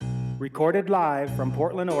Recorded live from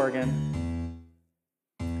Portland, Oregon,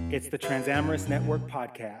 it's the Transamorous Network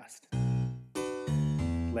Podcast.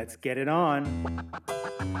 Let's get it on.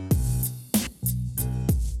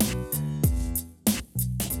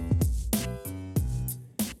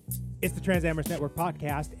 It's the Transamorous Network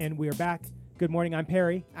Podcast, and we are back. Good morning, I'm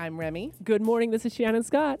Perry. I'm Remy. Good morning, this is Shannon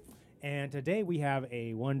Scott. And today we have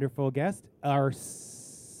a wonderful guest, our third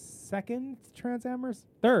Transamorous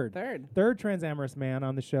man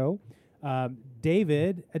on the show,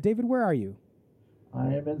 David. David, where are you? I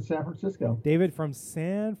am in San Francisco. David from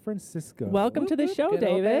San Francisco. Welcome to the show, Good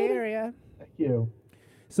old Bay David. Area. Thank you.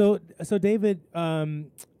 So David,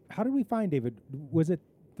 how did we find David? Was it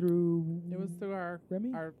through? It was through our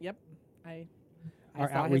Remy? Yep. I Our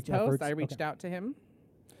saw his outreach post. efforts? I reached Okay. out to him.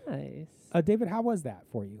 Nice. David, how was that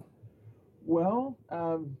for you? Well,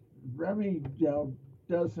 Remy,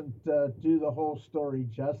 doesn't do the whole story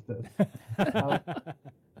justice.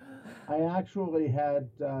 I actually had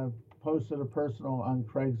posted a personal on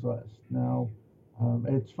Craigslist. Now,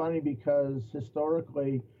 it's funny because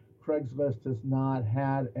historically, Craigslist has not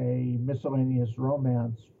had a miscellaneous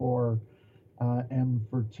romance for M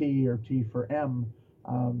for T or T for M.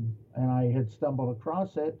 And I had stumbled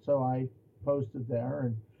across it, so I posted there,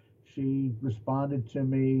 and she responded to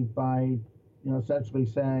me by, essentially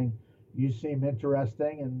saying, "You seem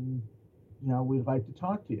interesting, and we'd like to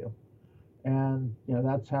talk to you." And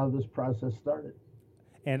that's how this process started.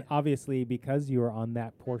 And obviously, because you are on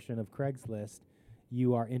that portion of Craigslist,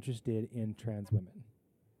 you are interested in trans women.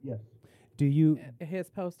 Yes. Do you? His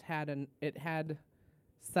post had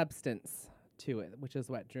substance to it, which is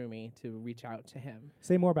what drew me to reach out to him.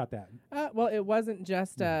 Say more about that. Well, it wasn't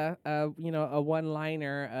just a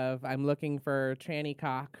one-liner of "I'm looking for tranny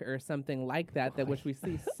cock" or something like that, which we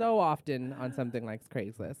see so often on something like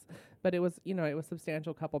Craigslist. But it was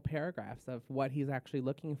substantial couple paragraphs of what he's actually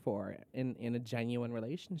looking for in a genuine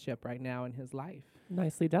relationship right now in his life.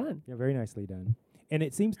 Nicely done. Yeah, very nicely done. And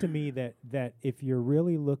it seems to me that if you're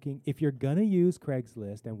really looking, if you're going to use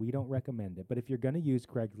Craigslist, and we don't recommend it, but if you're going to use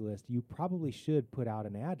Craigslist, you probably should put out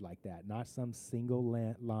an ad like that, not some single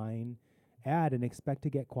line ad, and expect to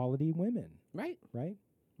get quality women. Right. Right?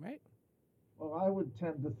 Right. Well, I would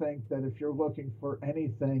tend to think that if you're looking for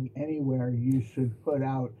anything anywhere, you should put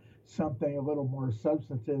out something a little more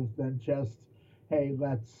substantive than just, "Hey,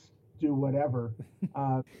 let's do whatever."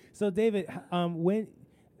 So, David,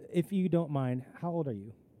 if you don't mind, how old are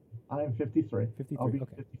you? I'm 53. 53, I'll be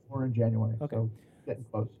okay. 54 in January. Okay. So getting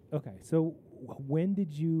close. Okay, so when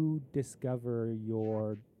did you discover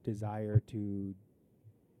your desire to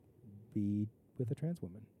be with a trans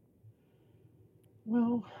woman?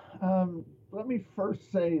 Well, let me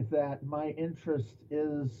first say that my interest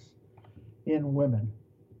is in women.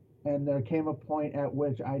 And there came a point at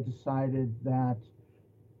which I decided that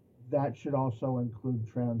should also include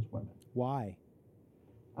trans women. Why?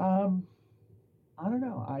 I don't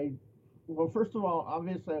know. Well, first of all,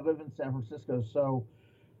 obviously I live in San Francisco, so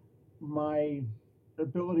my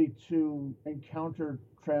ability to encounter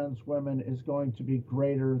trans women is going to be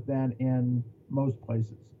greater than in most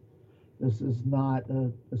places. This is not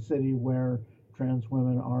a city where trans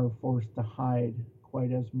women are forced to hide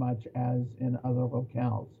quite as much as in other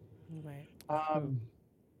locales. Right.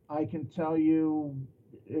 I can tell you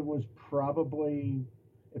it probably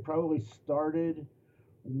started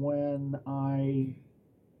when I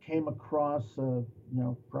came across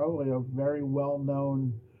probably a very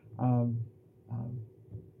well-known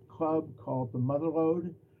club called the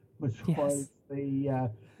Motherlode, which was the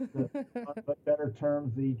for better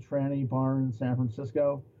terms, the tranny bar in San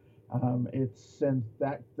Francisco. It's since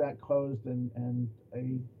that closed and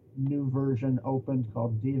a new version opened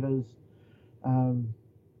called Divas.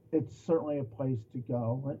 It's certainly a place to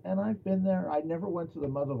go, and I've been there. I never went to the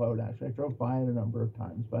Motherlode, actually. I drove by it a number of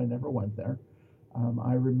times, but I never went there.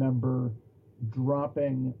 I remember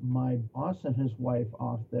dropping my boss and his wife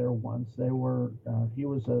off there once. He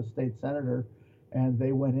was a state senator, and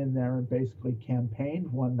they went in there and basically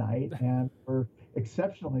campaigned one night and were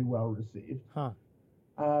exceptionally well received. Huh.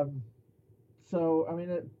 So, I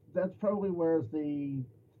mean, that's probably where the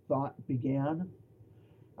thought began.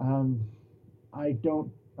 I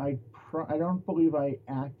don't believe I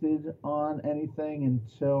acted on anything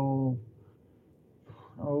until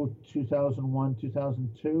 2001,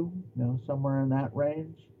 2002, somewhere in that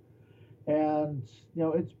range. And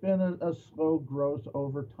it's been a slow growth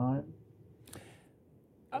over time.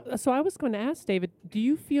 So I was going to ask David, do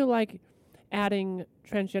you feel like adding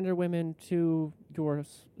transgender women to your,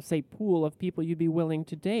 say, pool of people you'd be willing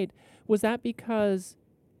to date, was that because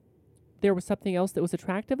there was something else that was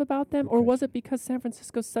attractive about them, Good or was question. it because San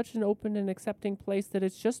Francisco's such an open and accepting place that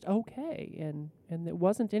it's just okay, and it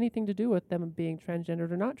wasn't anything to do with them being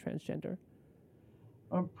transgendered or not transgender?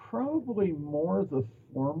 Probably more the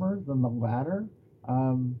former than the latter. I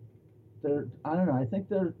don't know. I think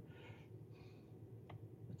it's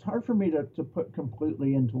hard for me to put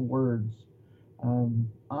completely into words.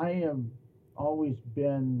 I have always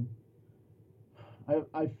been,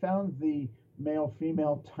 I found the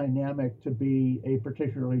male-female dynamic to be a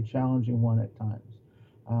particularly challenging one at times.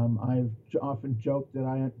 I've often joked that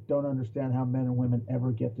I don't understand how men and women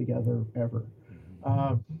ever get together, ever.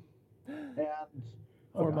 And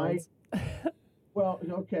look, Hormones. well,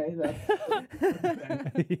 okay, that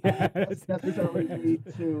doesn't necessarily lead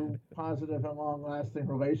to positive and long-lasting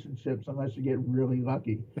relationships unless you get really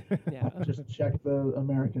lucky. Yeah. Just check the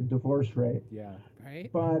American divorce rate. Yeah.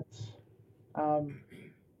 Right? But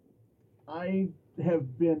I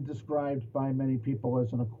have been described by many people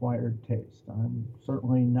as an acquired taste. I'm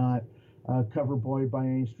certainly not a cover boy by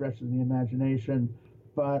any stretch of the imagination,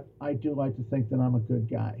 but I do like to think that I'm a good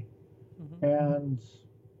guy. And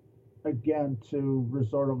again, to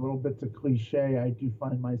resort a little bit to cliche, I do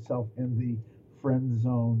find myself in the friend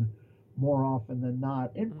zone more often than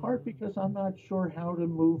not, in part because I'm not sure how to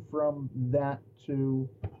move from that to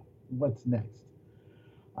what's next.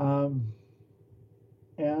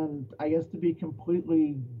 And I guess to be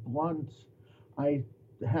completely blunt, I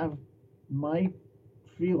have my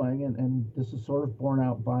feeling, and this is sort of borne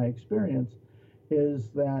out by experience, is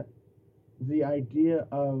that the idea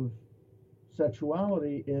of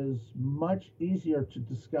sexuality is much easier to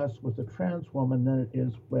discuss with a trans woman than it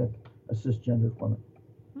is with a cisgendered woman.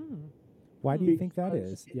 Why do you think that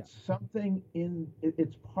Because is? It's something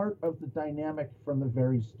it's part of the dynamic from the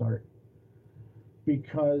very start.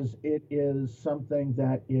 Because it is something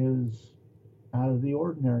that is out of the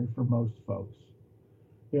ordinary for most folks.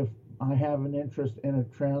 If I have an interest in a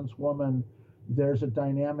trans woman, there's a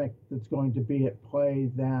dynamic that's going to be at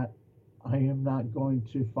play that I am not going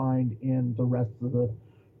to find in the rest of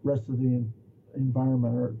the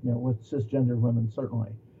environment, or with cisgendered women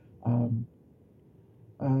certainly.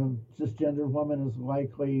 Cisgendered woman is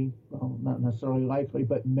likely, well, not necessarily likely,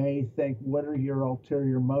 but may think, what are your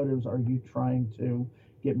ulterior motives? Are you trying to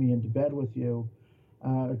get me into bed with you?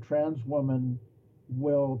 A trans woman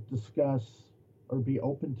will discuss or be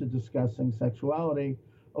open to discussing sexuality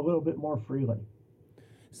a little bit more freely.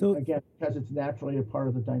 So Again, because it's naturally a part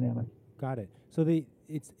of the dynamic. got it. So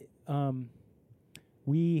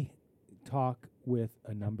we talk with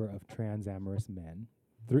a number of trans amorous men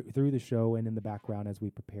through the show and in the background as we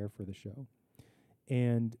prepare for the show.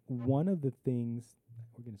 And one of the things,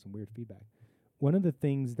 we're getting some weird feedback. One of the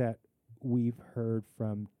things that we've heard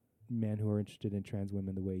from men who are interested in trans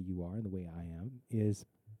women the way you are and the way I am is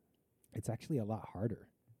it's actually a lot harder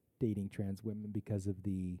dating trans women because of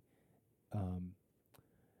the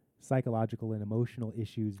psychological and emotional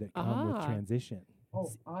issues that come with transition. Oh,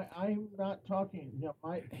 I'm not talking.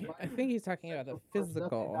 I think he's talking about the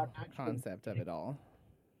physical concept of it all.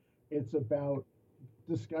 It's about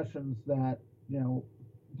discussions that,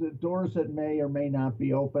 the doors that may or may not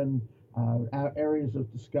be open, areas of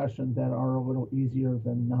discussion that are a little easier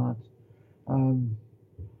than not.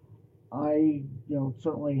 I,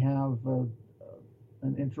 certainly have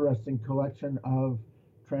an interesting collection of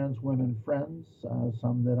trans women friends,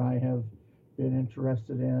 some that I have been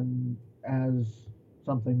interested in as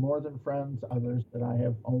something more than friends, others that I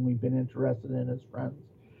have only been interested in as friends.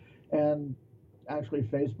 And actually,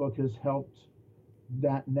 Facebook has helped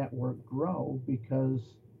that network grow because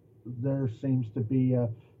there seems to be a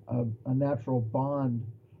natural bond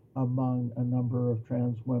among a number of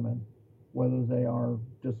trans women, whether they are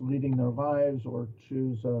just leading their lives or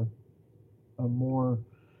choose a more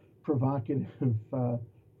provocative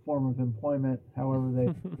form of employment, however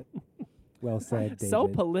they. Well said, David. So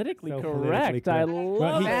politically So correct. politically I correct.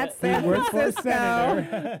 love That's it. He works for a Cisco.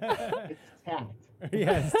 senator. It's tact.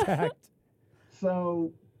 Yes, tact.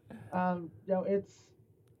 So, it's.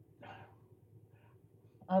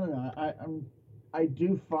 I don't know. I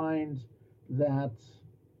do find that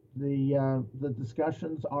the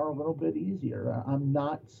discussions are a little bit easier. I'm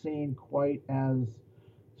not seen quite as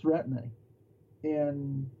threatening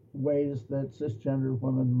in ways that cisgender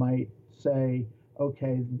women might say,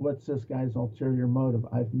 okay, what's this guy's ulterior motive?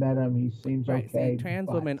 I've met him. He seems Right. okay. See, trans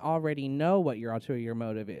but- women already know what your ulterior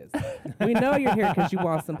motive is. We know you're here because you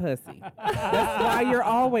want some pussy. That's why you're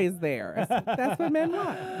always there. That's what men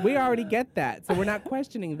want. We already get that, so we're not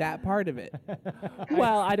questioning that part of it.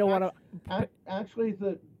 Well, I don't want to. Actually,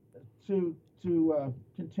 to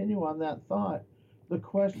continue on that thought, the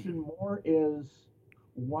question more is,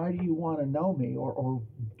 why do you want to know me, or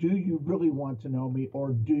do you really want to know me, or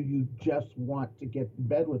do you just want to get in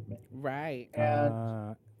bed with me? Right. And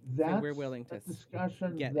Uh, that's we're willing a to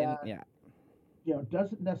discussion get in. that Yeah.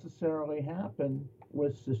 doesn't necessarily happen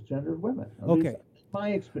with cisgendered women. At Okay. least in my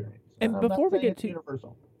experience. And I'm before not we saying get it's to-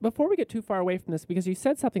 universal. Before we get too far away from this, because you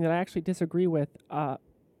said something that I actually disagree with,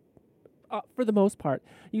 for the most part,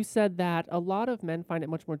 you said that a lot of men find it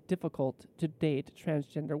much more difficult to date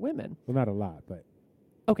transgender women. well, not a lot, but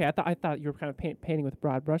Okay, I thought you were kind of painting with a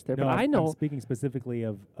broad brush there, no, but I I'm know. speaking specifically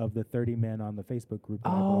of the 30 men on the Facebook group that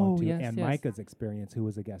I Oh, belong to, yes, and yes. Micah's experience, who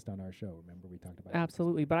was a guest on our show. Remember, we talked about this.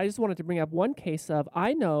 Absolutely, but I just wanted to bring up one case of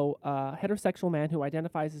I know a heterosexual man who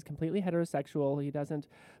identifies as completely heterosexual. He doesn't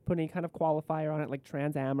put any kind of qualifier on it like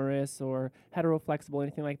transamorous or heteroflexible,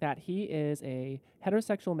 anything like that. He is a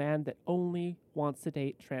heterosexual man that only wants to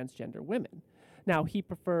date transgender women. Now he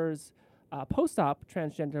prefers post-op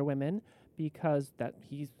transgender women because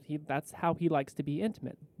that's how he likes to be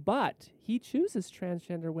intimate. But he chooses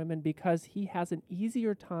transgender women because he has an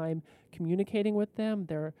easier time communicating with them.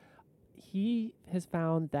 He has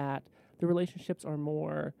found that the relationships are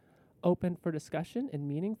more open for discussion and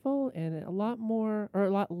meaningful, and a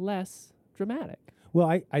lot less dramatic. Well,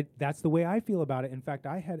 I that's the way I feel about it. In fact,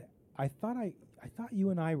 I thought you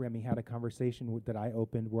and I, Remy, had a conversation that I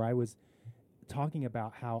opened where I was talking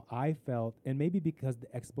about how I felt, and maybe because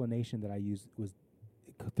the explanation that I used was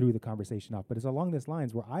threw the conversation off, but it's along these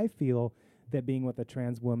lines where I feel that being with a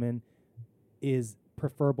trans woman is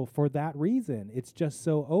preferable for that reason. It's just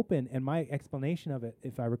so open, and my explanation of it,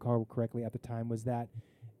 if I recall correctly at the time, was that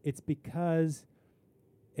it's because,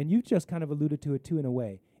 and you just kind of alluded to it too in a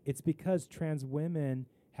way, it's because trans women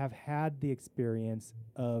have had the experience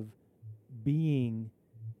of being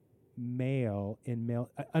male in male,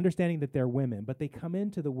 understanding that they're women, but they come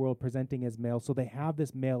into the world presenting as male, so they have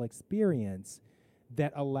this male experience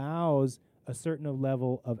that allows a certain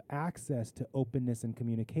level of access to openness and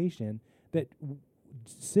communication that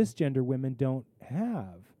cisgender women don't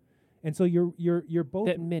have. And so you're both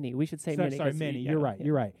That many, we should say many. sorry, 'cause many. yeah, You're right. yeah.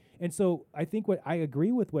 You're right. And so I think what I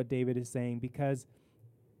agree with what David is saying, because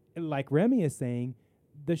like Remy is saying,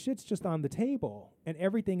 the shit's just on the table and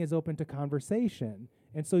everything is open to conversation.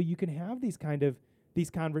 And so you can have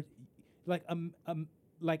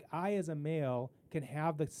like I as a male can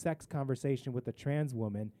have the sex conversation with a trans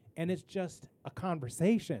woman, and it's just a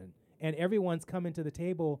conversation, and everyone's coming to the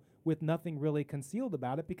table with nothing really concealed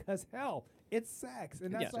about it because hell, it's sex,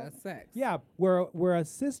 and that's all. Just sex. Yeah, where a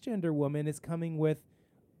cisgender woman is coming with,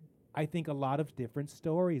 I think, a lot of different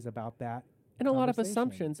stories about that. And a lot of conversation.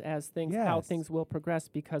 assumptions as how Yes. things will progress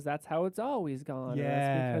because that's how it's always gone. Or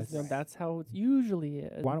Yes. because that's how it usually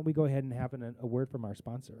is. Why don't we go ahead and have a word from our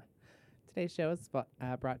sponsor? Today's show is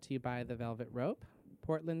brought to you by The Velvet Rope,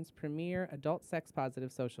 Portland's premier adult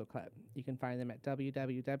sex-positive social club. You can find them at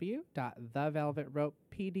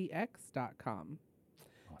www.thevelvetropepdx.com.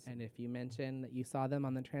 Awesome. And if you mention that you saw them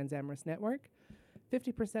on the Transamorous Network,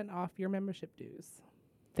 50% off your membership dues.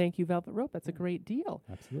 Thank you, Velvet Rope. That's a great deal.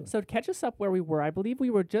 Absolutely. So to catch us up where we were, I believe we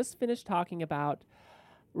were just finished talking about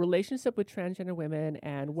relationship with transgender women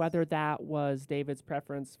and whether that was David's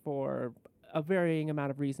preference for a varying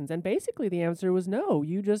amount of reasons. And basically the answer was no.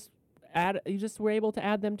 You just were able to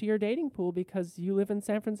add them to your dating pool because you live in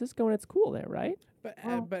San Francisco and it's cool there, right? But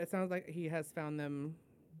Well- but it sounds like he has found them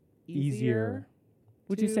Easier.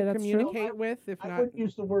 Would you to say that's true? communicate with, if I not wouldn't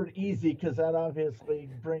use the word easy because that obviously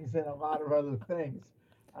brings in a lot of other things.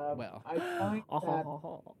 Well. I find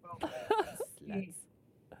that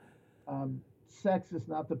sex is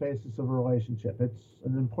not the basis of a relationship. It's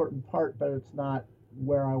an important part, but it's not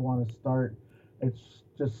where I want to start. It's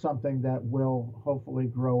just something that will hopefully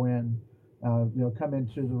grow in, come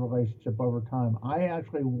into the relationship over time. I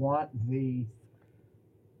actually want the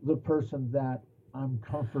person that I'm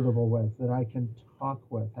comfortable with, that I can talk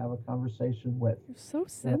with, have a conversation with. You're so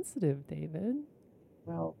sensitive, David.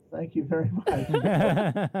 Well, thank you very much.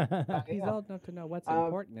 he's old enough to know what's Um,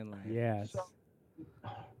 important in life. Yes. So,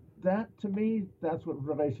 that to me, that's what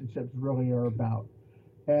relationships really are about.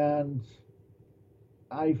 And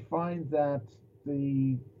I find that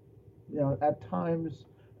at times,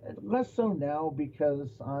 less so now because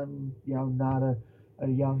I'm, not a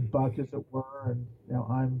young buck, as it were, and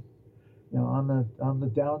I'm, on the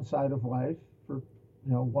downside of life, for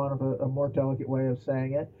want of a more delicate way of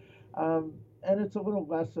saying it. And it's a little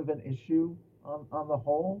less of an issue on the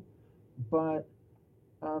whole, but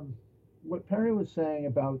what Perry was saying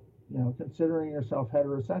about considering yourself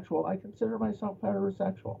heterosexual, I consider myself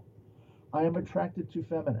heterosexual. I am attracted to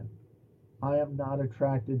feminine. I am not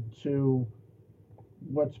attracted to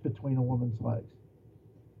what's between a woman's legs.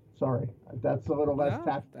 Sorry, that's a little less No,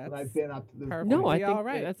 tactful than that's I've been up to this perfect. No, I Be think all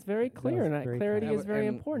right. that's very clear, was and very clarity clear. is very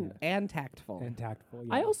And- important. and tactful. And tactful.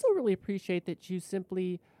 I yes. also really appreciate that you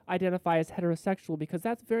simply identify as heterosexual, because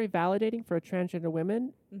that's very validating for a transgender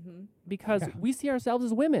women, Mm-hmm. because Yeah. we see ourselves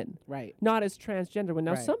as women, Right. not as transgender women.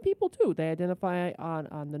 Now, Right. some people do. They identify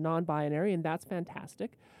on the non-binary, and that's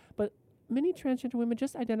fantastic. But many transgender women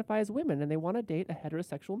just identify as women, and they want to date a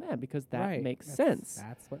heterosexual man because that Right. makes That's- sense.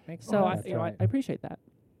 That's what makes So sense. That's I right. appreciate that.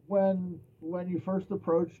 When you first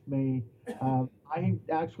approached me, I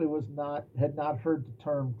actually had not heard the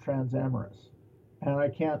term transamorous, and I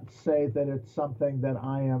can't say that it's something that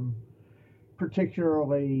I am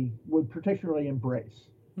would particularly embrace,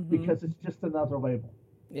 Mhm. because it's just another label.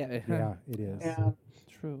 Yeah. Yeah, it is. And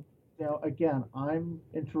True. again, I'm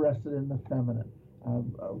interested in the feminine.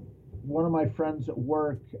 One of my friends at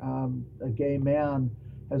work, a gay man,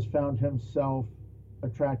 has found himself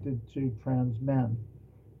attracted to trans men,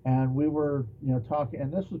 and we were, talking.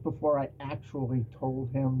 And this was before I actually told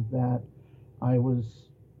him that I was,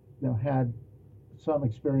 had some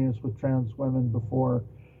experience with trans women before,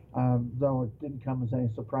 though it didn't come as any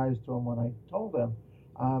surprise to him when I told him.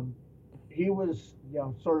 He was,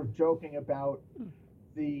 sort of joking about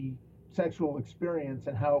the sexual experience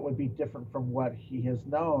and how it would be different from what he has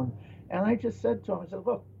known. And I just said to him, I said,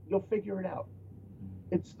 look, you'll figure it out.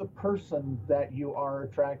 It's the person that you are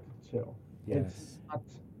attracted to. It's Yes. not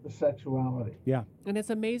the sexuality. And it's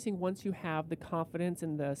amazing once you have the confidence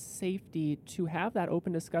and the safety to have that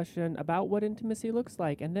open discussion about what intimacy looks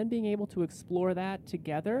like, and then being able to explore that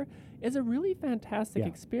together is a really fantastic Yeah.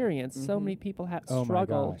 experience. So Mhm. many people Oh my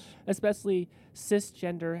struggle, gosh. especially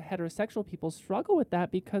cisgender heterosexual people struggle with that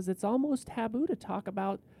because it's almost taboo to talk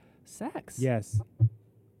about sex. Yes.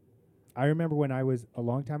 I remember when I was a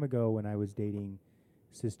long time ago when I was dating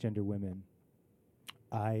cisgender women.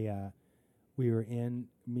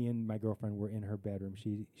 Me and my girlfriend were in her bedroom.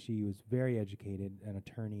 She was very educated, an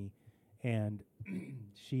attorney, and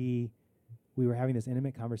we were having this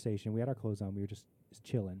intimate conversation. We had our clothes on. We were just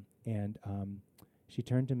chilling, and she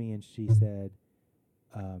turned to me and she said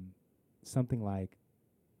something like,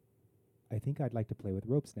 "I think I'd like to play with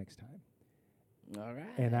ropes next time." All right.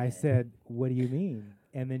 And I said, "What do you mean?"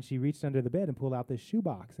 And then she reached under the bed and pulled out this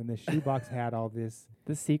shoebox, and this shoebox had all this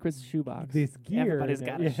The secret shoebox. this gear. Everybody's in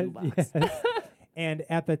got it. a Yes, shoebox. yes. And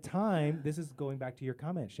at the time, this is going back to your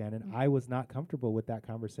comment, Shannon, I was not comfortable with that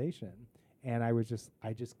conversation, and I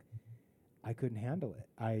couldn't handle it.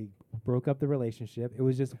 I broke up the relationship. It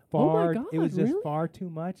was just Oh my far. God, it was just really? far too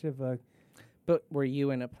much of a. But were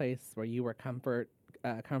you in a place where you were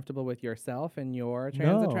comfortable with yourself and your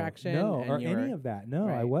trans attraction? No, and or your, any of that. No,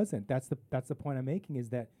 I Right. wasn't. That's the point I'm making, is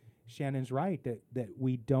that Shannon's right, that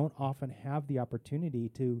we don't often have the opportunity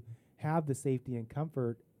to have the safety and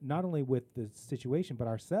comfort, not only with the situation but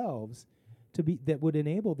ourselves, that would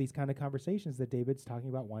enable these kind of conversations that David's talking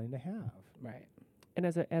about wanting to have. Right. And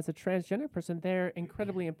as a transgender person, they're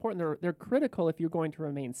incredibly important. They're critical if you're going to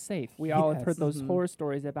remain safe. We all have heard Yes. those Mhm. horror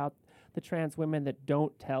stories about the trans women that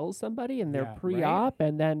don't tell somebody, and they're Yeah. pre-op,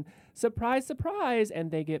 and then surprise, surprise, and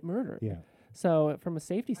they get murdered. Yeah. So from a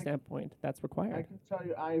safety standpoint, that's I required. can tell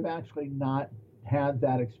you, I've actually not had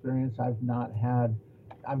that experience. I've not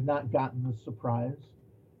gotten the surprise.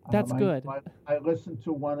 That's good. I listened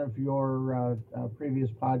to one of your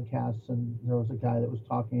previous podcasts, and there was a guy that was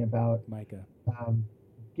talking about Micah.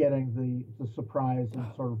 getting the surprise and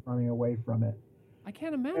sort of running away from it. I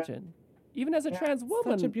can't imagine. Even as a Yeah, trans such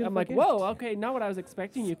woman, a I'm beautiful like, gift. whoa, okay, not what I was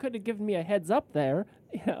expecting. You could have given me a heads up there.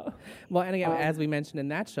 You know. Well, and again, Um, as we mentioned in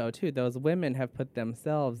that show too, those women have put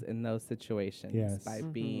themselves in those situations Yes. by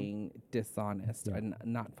Mhm. being dishonest Yeah. and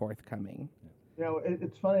not forthcoming.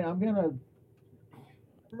 It's funny. I don't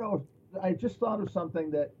know. I just thought of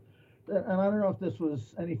something and I don't know if this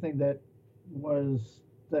was anything that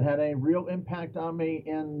had any real impact on me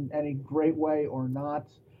in any great way or not.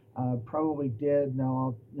 Probably did.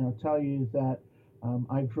 Now I'll tell you that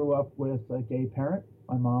I grew up with a gay parent.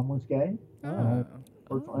 My mom was gay. Oh.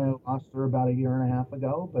 Unfortunately, I lost her about a year and a half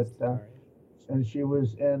ago, but and she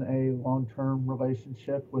was in a long-term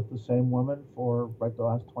relationship with the same woman for the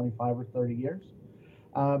last 25 or 30 years.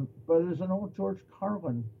 But there's an old George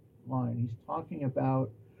Carlin line. He's talking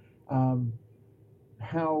about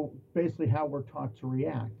how we're taught to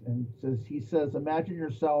react, and he says, imagine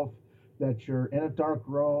yourself that you're in a dark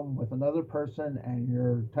room with another person, and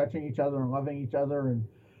you're touching each other and loving each other,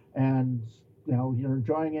 and you're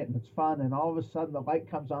enjoying it and it's fun, and all of a sudden the light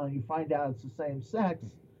comes on and you find out it's the same sex.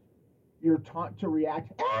 You're taught to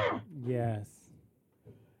react, Yes.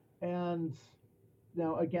 and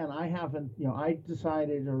now again, I haven't, I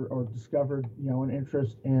decided or discovered, an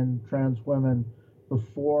interest in trans women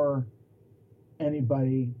before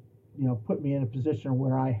anybody, put me in a position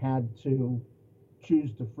where I had to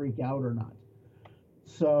choose to freak out or not.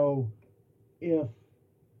 So if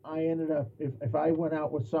if I went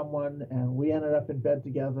out with someone and we ended up in bed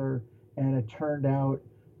together and it turned out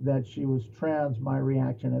that she was trans, my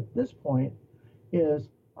reaction at this point is,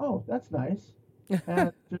 oh, that's nice,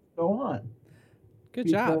 and just go on. Good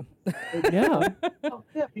job. Yeah. Well,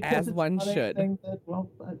 yeah, because As it's one not should. anything that, well,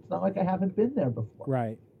 it's not like I haven't been there before.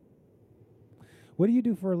 Right. What do you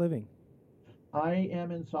do for a living? I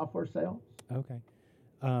am in software sales. Okay.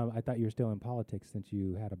 I thought you were still in politics since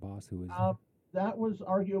you had a boss who was. That was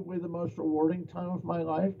arguably the most rewarding time of my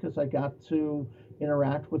life because I got to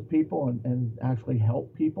interact with people and actually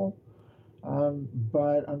help people.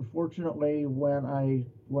 But unfortunately,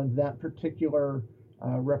 when that particular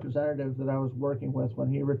representative that I was working with, when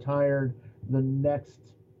he retired, the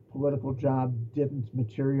next political job didn't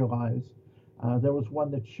materialize. There was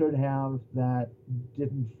one that should have that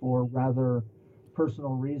didn't for rather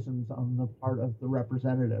personal reasons on the part of the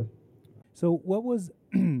representative. So what was?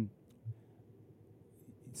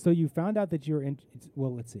 So you found out that you're in.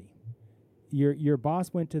 Well, let's see. Your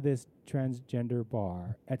boss went to this transgender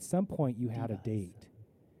bar. At some point, you had a date.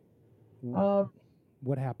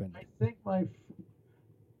 What happened? I think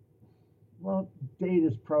date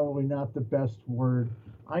is probably not the best word.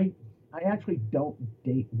 I actually don't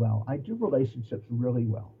date well. I do relationships really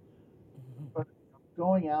well, but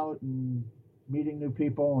going out and meeting new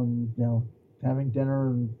people and having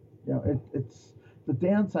dinner and it's the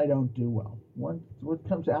dance I don't do well. What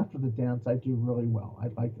comes after the dance I do really well.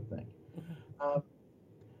 I'd like to think.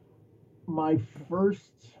 My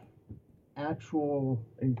first actual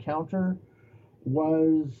encounter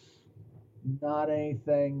was not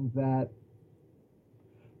anything that,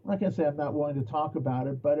 I'm not going to say I'm not willing to talk about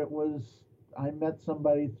it, but I met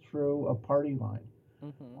somebody through a party line.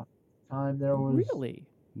 Mm-hmm. Time there was Really?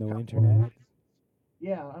 No internet.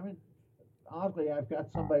 Yeah, I mean, oddly, I've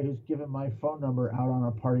got somebody who's given my phone number out on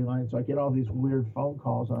a party line, so I get all these weird phone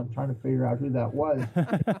calls, and I'm trying to figure out who that was.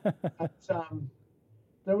 But,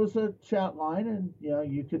 there was a chat line, and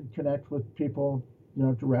you could connect with people,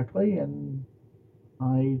 directly, and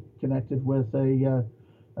I connected with a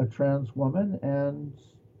trans woman, and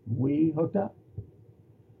we hooked up.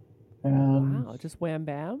 And Wow, just wham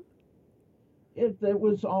bam? it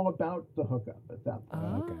was all about the hookup at that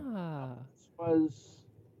point. Okay. Ah. This was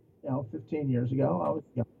 15 years ago. I was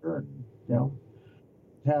younger and,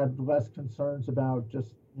 had less concerns about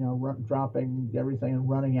just, dropping everything and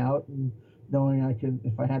running out and knowing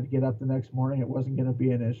if I had to get up the next morning, it wasn't going to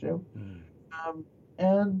be an issue.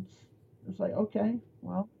 And it's like, okay,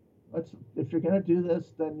 well, if you're going to do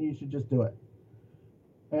this, then you should just do it.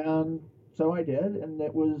 And so I did, and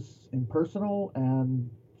it was impersonal and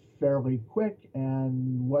fairly quick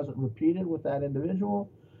and wasn't repeated with that individual.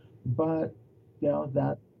 But,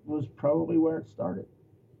 that was probably where it started.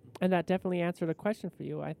 And that definitely answered a question for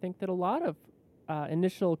you. I think that a lot of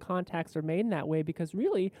initial contacts are made in that way because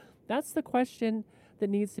really that's the question that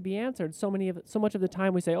needs to be answered. So much of the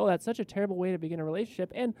time we say, oh, that's such a terrible way to begin a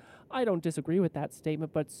relationship. And I don't disagree with that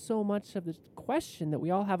statement, but so much of the question that we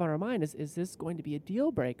all have on our mind is this going to be a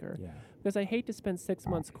deal breaker? Yeah. Because I hate to spend 6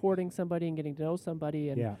 months courting somebody and getting to know somebody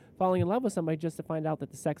and Yeah. falling in love with somebody just to find out that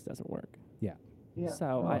the sex doesn't work. Yeah. Yeah.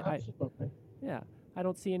 So absolutely. I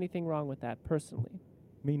don't see anything wrong with that personally.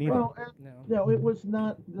 Me neither. Well, No. it was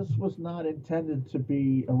not. This was not intended to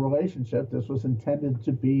be a relationship. This was intended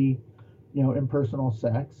to be, impersonal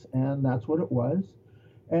sex, and that's what it was.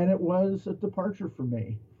 And it was a departure for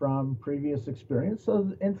me from previous experience. So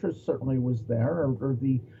the interest certainly was there, or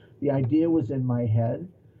the idea was in my head.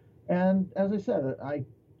 And as I said,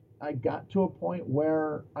 I got to a point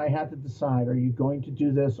where I had to decide: are you going to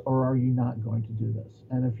do this, or are you not going to do this?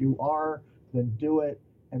 And if you are, then do it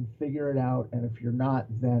and figure it out. And if you're not,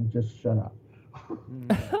 then just shut up.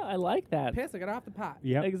 I like that. Piss or get off the pot.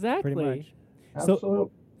 Yep. Exactly. Pretty much.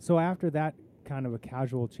 Absolutely. So after that kind of a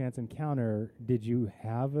casual chance encounter, did you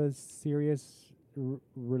have a serious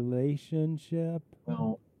relationship?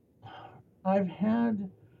 Well, I've had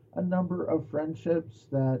a number of friendships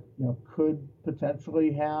that could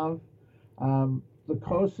potentially have. The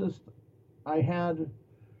closest I had.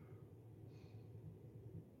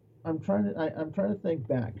 I'm trying to think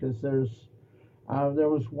back because there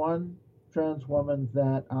was one trans woman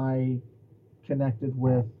that I connected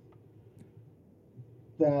with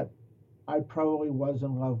that I probably was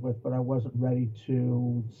in love with, but I wasn't ready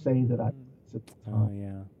to say that I was at the Oh time.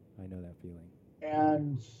 yeah, I know that feeling.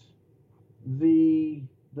 And the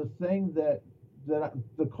thing that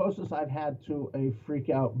the closest I've had to a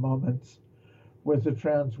freak out moment with a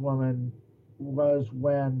trans woman was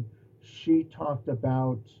when she talked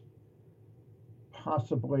about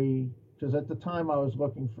possibly, because at the time I was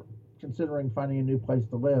considering finding a new place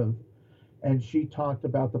to live, and she talked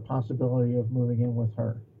about the possibility of moving in with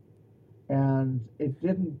her. And it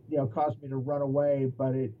didn't, cause me to run away,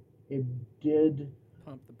 but it did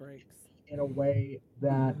Pump the brakes. in a way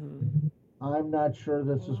that Mhm. I'm not sure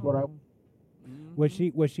this is what I. Was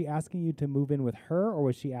she asking you to move in with her, or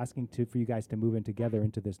was she asking for you guys to move in together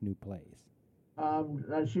into this new place?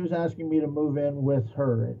 She was asking me to move in with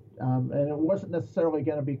her, and it wasn't necessarily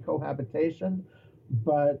going to be cohabitation,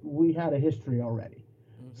 but we had a history already.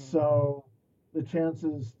 So the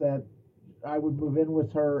chances that I would move in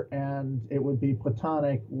with her and it would be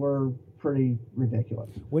platonic were pretty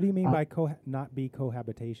ridiculous. What do you mean by not be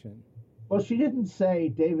cohabitation? Well, she didn't say,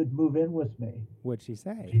 David, move in with me. What'd she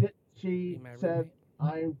say? She did. She Be my said,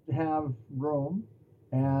 roommate. I have room,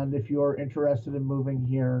 and if you're interested in moving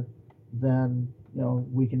here, then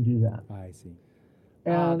we can do that. I see.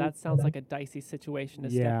 And That sounds like a dicey situation to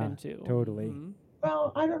Yeah, step into. totally. Mhm.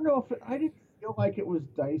 well, I don't know if I didn't feel like it was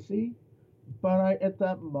dicey, but at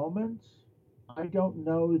that moment, I don't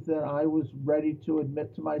know that I was ready to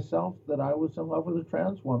admit to myself that I was in love with a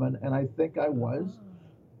trans woman, and I think I was,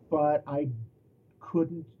 but I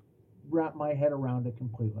couldn't wrap my head around it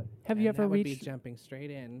completely. Have you And ever that would be reached? jumping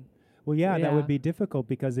straight in? Well, yeah, that Yeah. would be difficult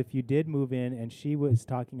because if you did move in and she was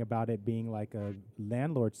talking about it being like a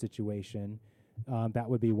landlord situation, that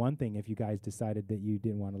would be one thing if you guys decided that you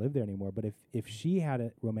didn't want to live there anymore. But if she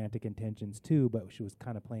had romantic intentions too, but she was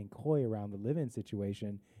kind of playing coy around the live-in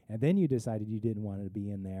situation, and then you decided you didn't want to be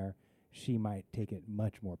in there, she might take it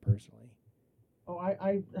much more personally. Oh,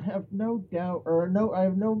 I have no doubt, I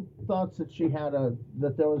have no thoughts that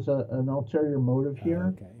that there was an ulterior motive here.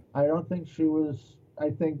 Okay. I don't think she was. I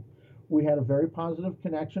think we had a very positive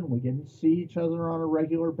connection. We didn't see each other on a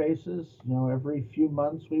regular basis. Every few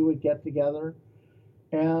months we would get together,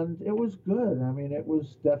 and it was good. I mean, it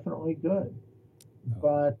was definitely good,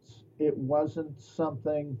 but it wasn't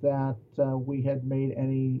something that we had made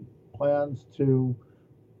any plans to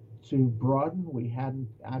broaden. We hadn't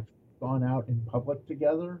actually gone out in public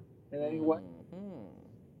together in any way. Mhm.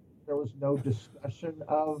 There was no discussion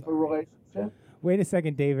of a relationship. Wait a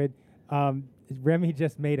second, David. Remy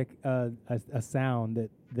just made a sound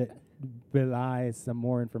that belies some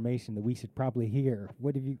more information that we should probably hear.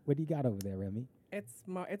 What do you got over there, Remy? It's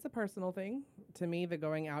a personal thing to me. The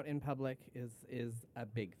going out in public is a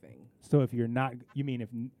big thing. So if you're not, you mean if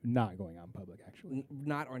not going out in public, actually?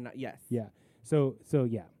 Not or not. Yes. Yeah. So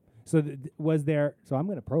yeah. So was there? So I'm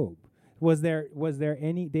going to probe. Was there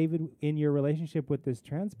any, David, in your relationship with this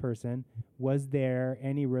trans person? Was there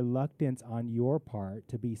any reluctance on your part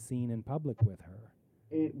to be seen in public with her?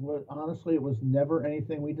 It was never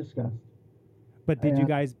anything we discussed. But did you Yeah.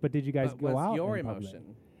 guys? But go what's out? your in public?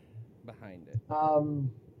 emotion behind it?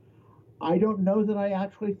 I don't know that I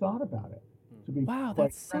actually thought about it. To be Wow,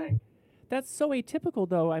 quite that's frank. that's so atypical,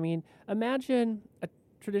 though. I mean, imagine a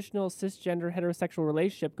traditional cisgender heterosexual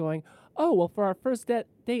relationship going, oh, well, for our first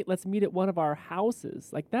date, let's meet at one of our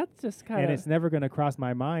houses. Like, that's just kind And of... it's never going to cross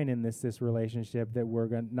my mind in this relationship that we're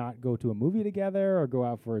going to not go to a movie together or go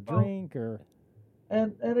out for a drink or.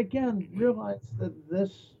 And again, realize that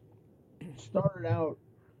this started out,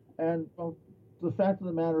 and the fact of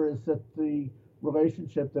the matter is that the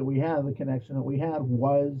relationship that we had, the connection that we had,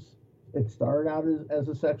 it started out as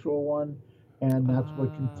a sexual one, and that's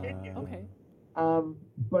what continued. Okay,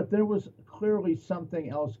 But there was clearly something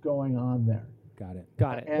else going on there. got it.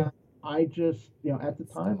 And I just, at the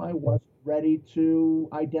time, I wasn't ready to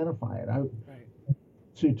identify it. Right.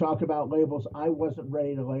 To talk about labels, I wasn't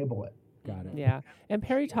ready to label it. Got it. Yeah, and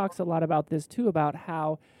Perry talks a lot about this, too, about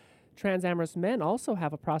how transamorous men also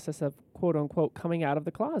have a process of, quote-unquote, coming out of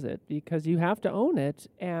the closet, because you have to own it.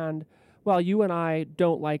 And while you and I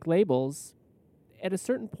don't like labels, at a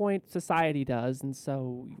certain point, society does, and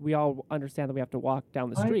so we all understand that we have to walk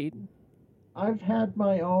down the street. I've had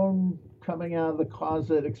my own coming out of the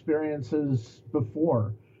closet experiences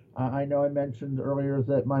before. I know I mentioned earlier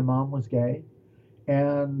that my mom was gay,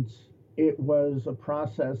 and it was a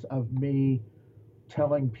process of me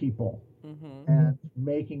telling people Mm-hmm. and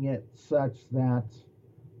making it such that,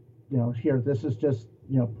 here, this is just,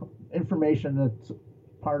 information that's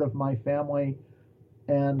part of my family.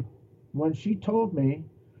 And when she told me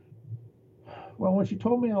I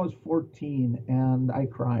was 14, and I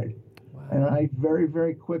cried. Wow. And I very,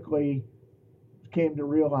 very quickly came to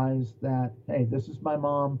realize that, hey, this is my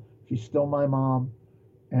mom. She's still my mom.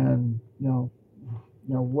 And,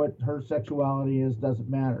 what her sexuality is doesn't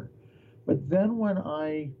matter. But then when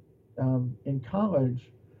I, in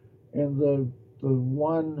college, in the the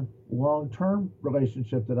one long-term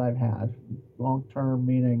relationship that I've had, long-term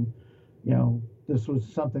meaning, this was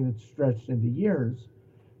something that stretched into years,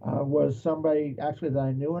 was somebody actually that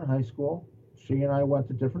I knew in high school. She and I went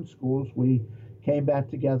to different schools. We came back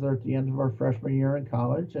together at the end of our freshman year in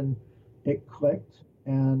college, and it clicked,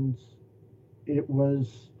 and it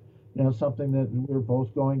was, something that we were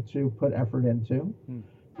both going to put effort into.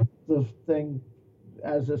 The thing,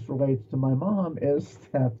 as this relates to my mom, is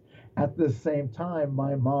that at the same time,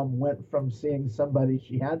 my mom went from seeing somebody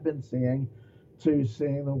she had been seeing to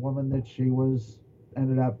seeing the woman that she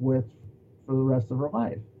ended up with for the rest of her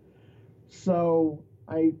life. So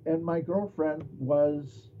and my girlfriend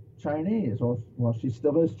was Chinese. Well, she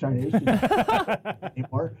still is Chinese. She's not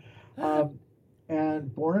anymore.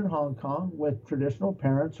 And born in Hong Kong with traditional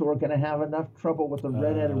parents who are going to have enough trouble with a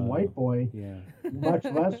redheaded white boy, much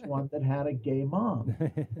less one that had a gay mom.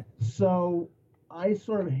 So I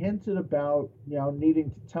sort of hinted about,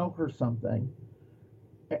 needing to tell her something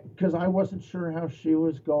because I wasn't sure how she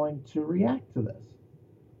was going to react to this.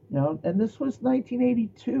 And this was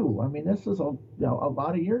 1982. I mean, this is a lot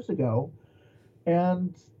of years ago,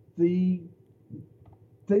 and the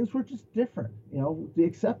things were just different. The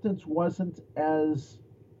acceptance wasn't as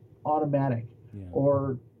automatic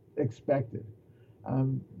or expected.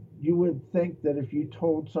 You would think that if you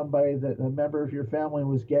told somebody that a member of your family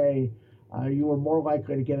was gay, you were more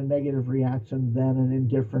likely to get a negative reaction than an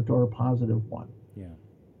indifferent or a positive one. Yeah.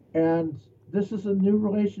 And this is a new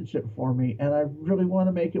relationship for me, and I really want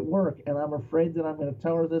to make it work. And I'm afraid that I'm going to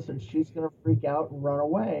tell her this, and she's going to freak out and run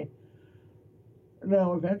away.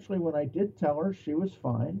 Now, eventually, when I did tell her, she was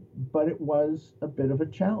fine, but it was a bit of a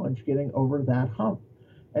challenge getting over that hump.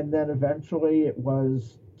 And then eventually it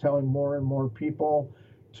was telling more and more people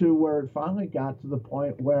to where it finally got to the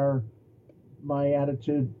point where my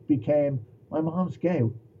attitude became, my mom's gay.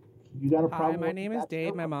 You got a problem? Hi, my name is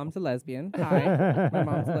Dave. My mom's a lesbian. Hi, my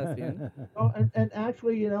mom's a lesbian. Oh, and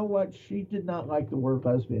actually, you know what? She did not like the word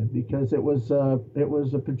lesbian because it was a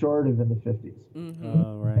pejorative in the 50s. Mm-hmm.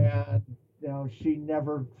 Oh, right. And she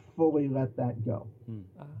never fully let that go.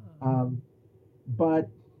 But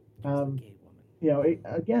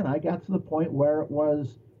again, I got to the point where it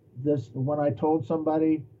was this. When I told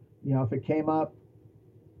somebody, if it came up,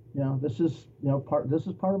 this is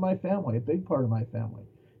part of my family, a big part of my family.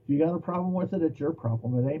 If you got a problem with it, it's your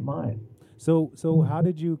problem. It ain't mine. So how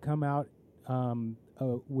did you come out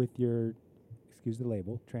with your, excuse the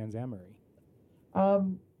label, transamory?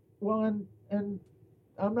 Well, and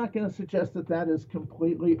I'm not going to suggest that is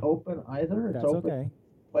completely open either. It's That's open okay.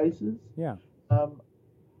 places. Yeah.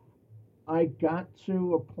 I got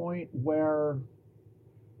to a point where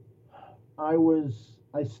I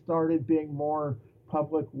started being more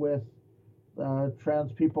public with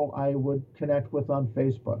trans people I would connect with on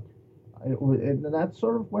Facebook. And that's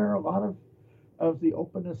sort of where a lot of the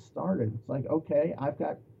openness started. It's like, okay, I've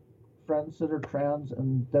got friends that are trans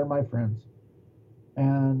and they're my friends.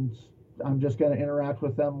 And I'm just going to interact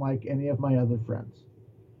with them like any of my other friends.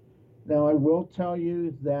 Now, I will tell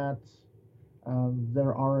you that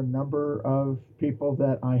there are a number of people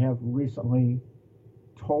that I have recently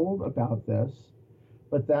told about this,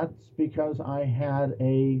 but that's because I had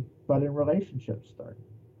a budding relationship start.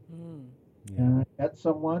 Yeah. And I met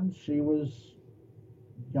someone, she was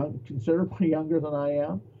considerably younger than I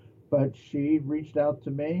am, but she reached out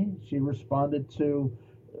to me. She responded to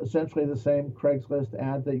essentially the same Craigslist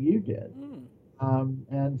ad that you did,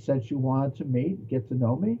 and said she wanted to meet, get to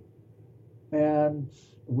know me, and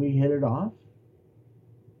we hit it off.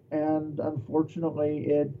 And unfortunately,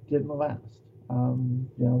 it didn't last.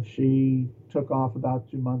 She took off about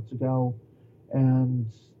 2 months ago, and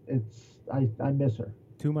I miss her.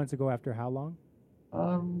 2 months ago, after how long?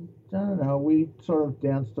 I don't know. We sort of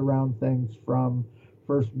danced around things from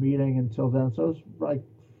first meeting until then. So it was like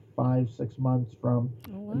 5-6 months from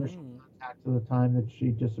initial contact to the time that she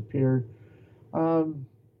disappeared. And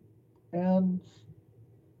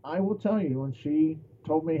I will tell you, when she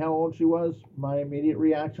told me how old she was, my immediate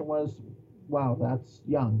reaction was, wow, that's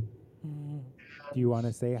young. Do you want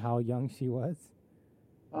to say how young she was?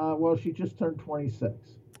 Well, she just turned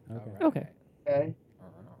 26. Okay. Okay.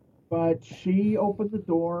 But she opened the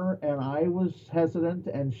door, and I was hesitant,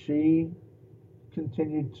 and she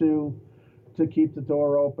continued to keep the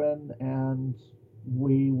door open, and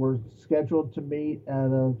we were scheduled to meet at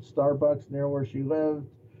a Starbucks near where she lived,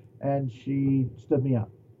 and she stood me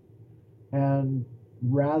up. And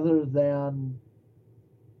rather than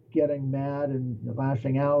getting mad and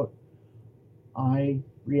lashing out, I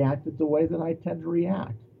reacted the way that I tend to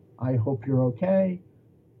react. I hope you're okay.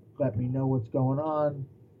 Let me know what's going on.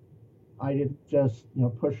 I didn't just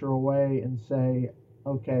push her away and say,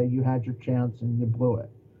 "Okay, you had your chance and you blew it."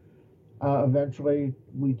 Eventually,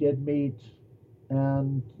 we did meet,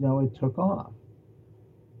 and it took off.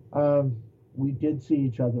 Um, we did see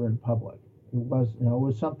each other in public. It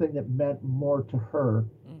was something that meant more to her.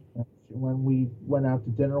 When we went out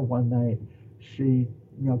to dinner one night, she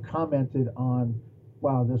commented on,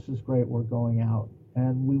 "Wow, this is great. We're going out,"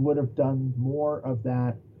 and we would have done more of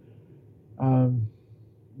that. Um,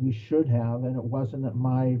 we should have, and it wasn't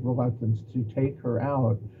my reluctance to take her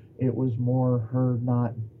out. It was more her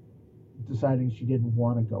not deciding she didn't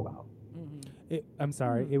want to go out. I'm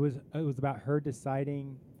sorry. It was about her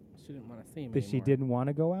deciding She didn't want to see me that she anymore. didn't want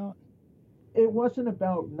to go out. It wasn't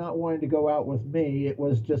about not wanting to go out with me. It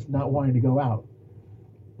was just not wanting to go out.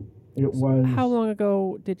 It was. How long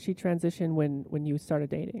ago did she transition when you started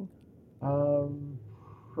dating?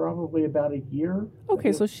 Probably about a year.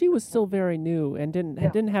 Okay, so she was still very new and Yeah.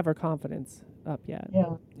 didn't have her confidence up yet.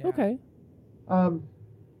 Yeah. Yeah. Okay.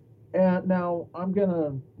 And now I'm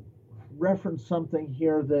gonna reference something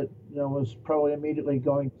here that was probably immediately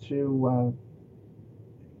going to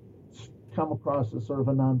come across as sort of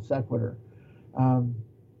a non sequitur.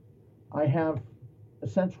 I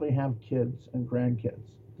essentially have kids and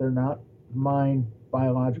grandkids. They're not mine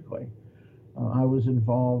biologically. I was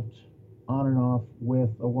involved on and off with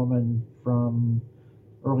a woman from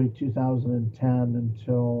early 2010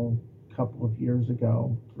 until a couple of years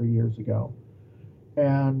ago, 3 years ago.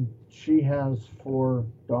 And she has 4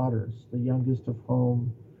 daughters, the youngest of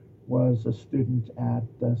whom was a student at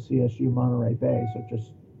CSU Monterey Bay, so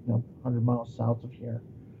just 100 miles south of here.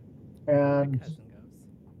 My And cousin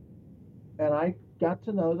goes. and I got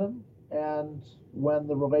to know them. And when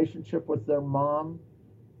the relationship with their mom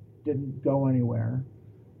didn't go anywhere,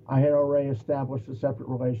 I had already established a separate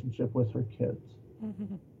relationship with her kids.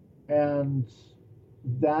 And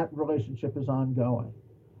that relationship is ongoing.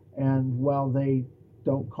 And while they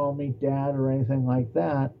don't call me dad or anything like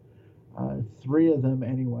that, 3 of them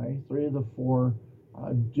anyway, 3 of the 4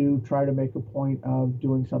 do try to make a point of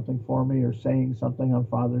doing something for me or saying something on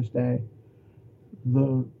Father's Day.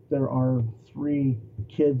 There are 3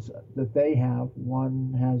 kids that they have.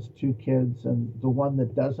 One has 2 kids, and the one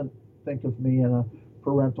that doesn't think of me in a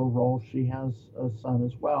parental role, she has a son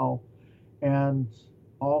as well. And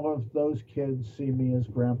all of those kids see me as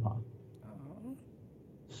grandpa. Oh.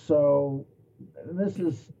 So this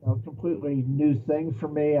is a completely new thing for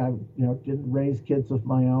me. I didn't raise kids of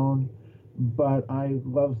my own, but I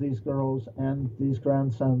love these girls and these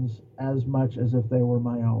grandsons as much as if they were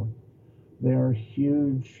my own. They're a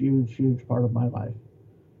huge, huge, huge part of my life.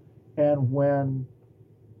 And when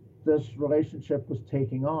this relationship was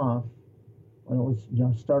taking off, when it was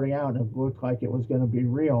starting out and it looked like it was going to be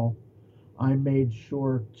real, I made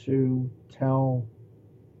sure to tell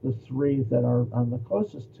the 3 that I'm the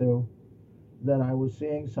closest to that I was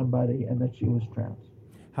seeing somebody and that she was trans.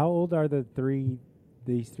 How old are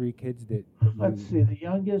these 3 kids that Let's see, the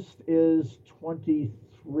youngest is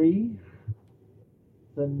 23.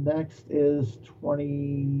 The next is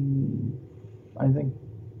 20, I think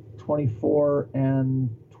 24 and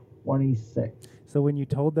 26. So when you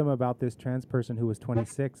told them about this trans person who was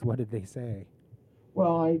 26, what did they say?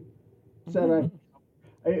 Well, I said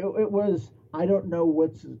it was, I don't know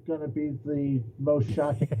what's going to be the most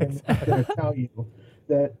shocking thing I'm going to tell you,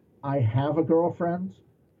 that I have a girlfriend,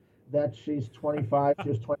 that she's 25, she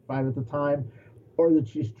was 25 at the time, or that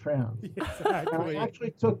she's trans. And I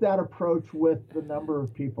actually took that approach with the number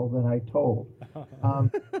of people that I told.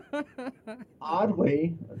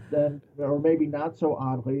 Oddly, then, or maybe not so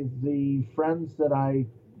oddly, the friends that I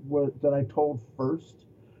told first,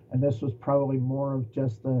 and this was probably more of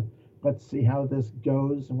just a let's see how this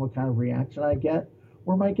goes and what kind of reaction I get,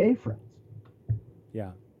 were my gay friends. Yeah.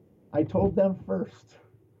 I told them first,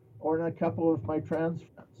 or a couple of my trans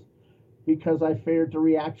friends, because I figured the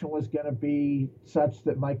reaction was going to be such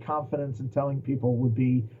that my confidence in telling people would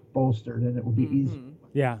be bolstered and it would be easy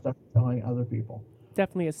Yeah. to start telling other people.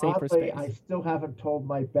 Definitely a safer Oddly, space. I still haven't told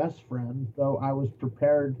my best friend, though I was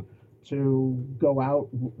prepared to go out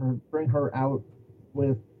or bring her out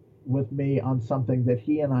with me on something that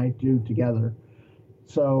he and I do together.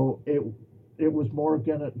 So it was more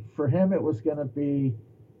gonna, for him it was gonna be,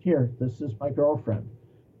 here, this is my girlfriend.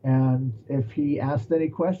 And if he asked any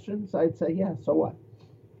questions, I'd say, yeah, so what?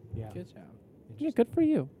 Yeah. Good job. Yeah, good for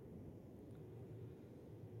you.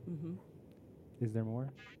 Is there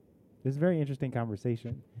more? This is a very interesting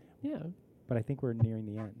conversation, Yeah. but I think we're nearing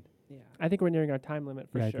the end. Yeah. I think we're nearing our time limit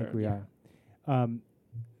for yeah, sure. I think we are.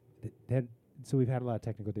 So we've had a lot of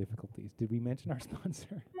technical difficulties. Did we mention our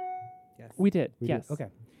sponsor? Yes. We did. We yes. did? Okay.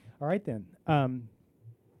 All right then.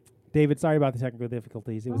 David, sorry about the technical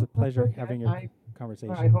difficulties. It was a That's pleasure okay. having your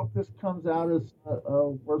conversation. I hope this comes out as a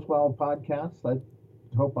worthwhile podcast. I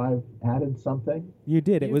hope I've added something. You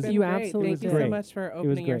did. It You've was been You great. absolutely Thank you did. so much for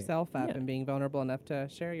opening great. yourself up Yeah. and being vulnerable enough to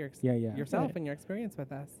share yeah. yourself Yeah. and your experience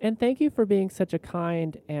with us. And thank you for being such a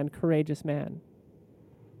kind and courageous man.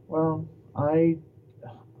 Well, I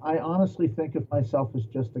honestly think of myself as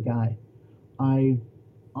just a guy. I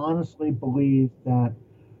honestly believe that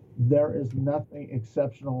there is nothing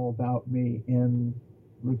exceptional about me in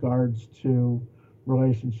regards to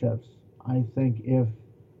relationships. I think if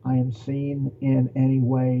I am seen in any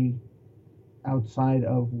way outside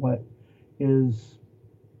of what is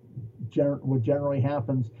what generally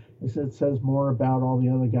happens, is it says more about all the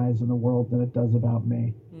other guys in the world than it does about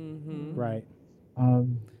me. Mm-hmm. right.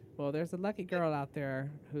 Well, there's a lucky girl out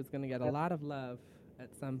there who's going to get a lot of love at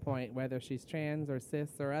some point, whether she's trans or cis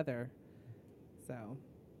or other. So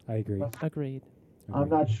I agree. Agreed. I'm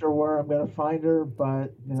not sure where I'm going to find her,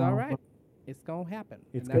 but you it's know, all right. It's going to happen.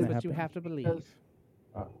 It's and that's gonna what you happen. have to believe. because,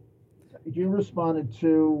 you responded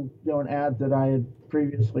to an ad that I had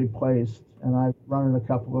previously placed, and I've run it a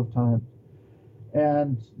couple of times.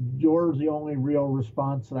 And yours the only real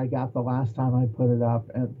response that I got the last time I put it up.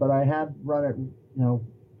 But I had run it,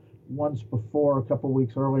 once before, a couple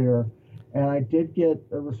weeks earlier, and I did get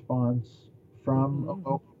a response from a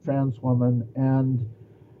local trans woman, and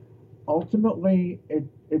ultimately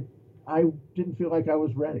I didn't feel like I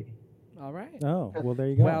was ready. All right. Oh, well, there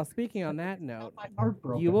you go. Well, speaking on that note, My heart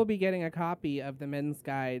broke. you will be getting a copy of the Men's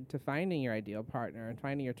Guide to Finding Your Ideal Partner and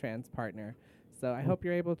Finding Your Trans Partner. So I hope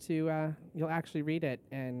you're able to, you'll actually read it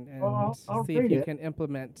and Well, I'll see if read you it. can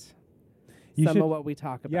implement You some should- of what we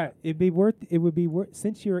talk about. Yeah, it would be worth,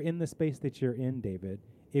 since you're in the space that you're in, David,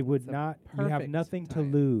 it would It's a not, you have perfect nothing to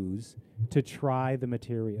time. lose to try the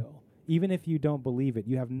material. Even if you don't believe it,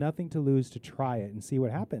 you have nothing to lose to try it and see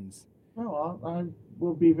what happens. Well, I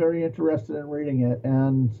will be very interested in reading it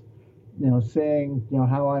and, seeing,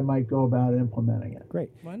 how I might go about implementing it. Great.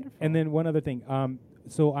 Wonderful. And then one other thing.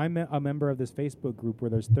 So I'm a member of this Facebook group where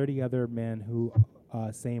there's 30 other men who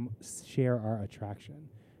share our attraction.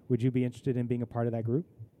 Would you be interested in being a part of that group?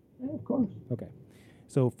 Yeah, of course. Okay.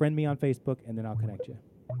 So friend me on Facebook, and then I'll connect you.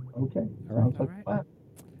 Okay. All right. Sounds like All right. a plan.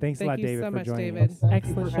 Thanks Thank a lot, you David, so for much, joining David. us. Thank you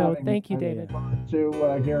Excellent for show. having Thank me. you, David. To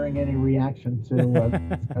hearing any reaction to the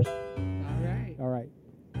discussion. All right. All right.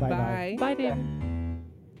 Bye-bye. Bye. Bye, David.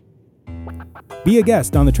 Be a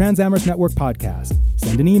guest on the Trans Amherst Network podcast.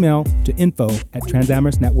 Send an email to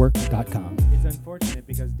info@transamherstnetwork.com. It's unfortunate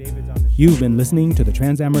because David's on the show. You've been listening to the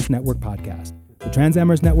Trans Amherst Network podcast. The Trans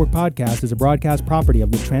Amherst Network podcast is a broadcast property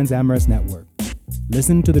of the Trans Amherst Network.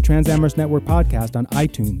 Listen to the Trans Amherst Network podcast on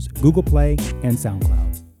iTunes, Google Play, and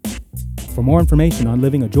SoundCloud. For more information on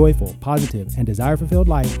living a joyful, positive, and desire-fulfilled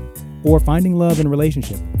life, or finding love in a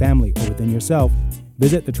relationship, family, or within yourself,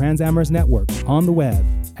 visit the Trans Amherst Network on the web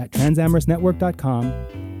at transamherstnetwork.com,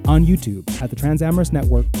 on YouTube at the Trans Amherst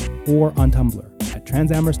Network, or on Tumblr at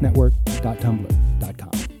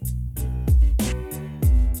transamherstnetwork.tumblr.com.